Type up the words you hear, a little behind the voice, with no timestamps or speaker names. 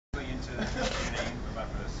to name about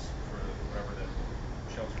this for whatever the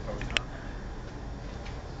shelves are posted on?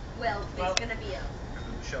 Well, there's gonna be a. Because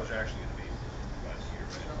the shelves are actually going to be about here,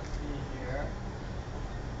 right? Shelves be here.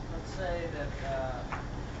 Let's say that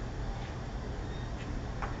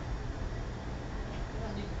it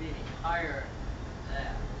doesn't need to be any higher than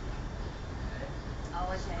that. Okay. Oh,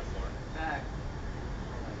 okay. The floor. Back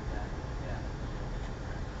like that. Yeah.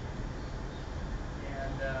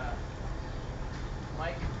 And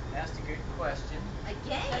Mike asked a good question.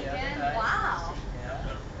 Again? The other Again? night. Wow. Yeah.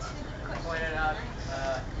 That was the last Two good one. He questions. pointed out,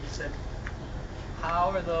 Nice. he said,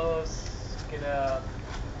 how are those gonna,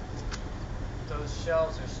 those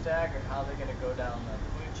shelves are staggered, how are they gonna go down the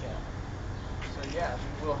flue channel? So yeah,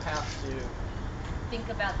 we will have to, Think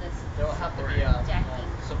about this. there will have to be a Stacking.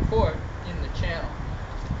 support in the channel.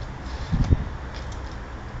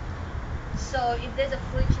 So if there's a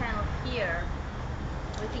flue channel here,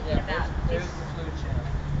 we're thinking Yeah, about there's this, the flue channel.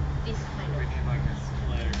 this kind We of. need like a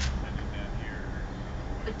split or something down here.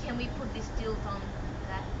 But can we put this tilt on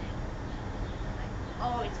that thing? Like,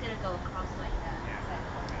 oh, it's gonna go across like that. Yeah. Okay.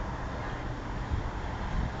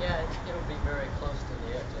 Yeah, it'll be very close to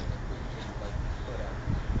the edge. I think we can just like put a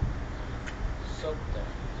soap there.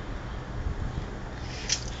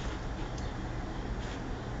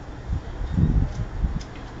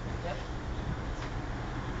 Yep.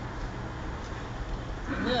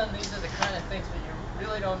 And then these are the kind of things that you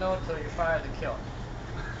really don't know until you fire the kiln.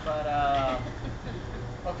 But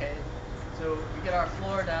okay, so we get our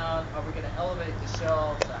floor down. Are we going to elevate the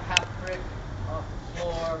shelves a half brick off the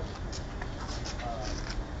floor,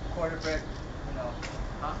 quarter brick? You know,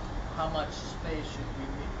 how much space should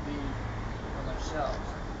we leave on our shelves?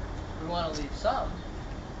 We want to leave some,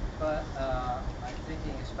 but I'm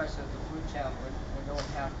thinking, especially with the flue channel, we don't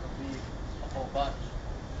have to leave a whole bunch.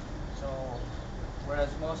 So, whereas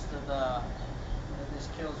most of the in these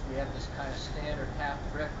kilns we have this kind of standard half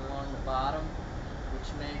brick along the bottom, which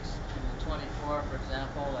makes in the 24, for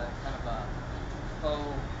example, a kind of a faux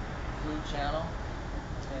flue channel.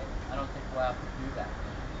 Okay, I don't think we'll have to do that.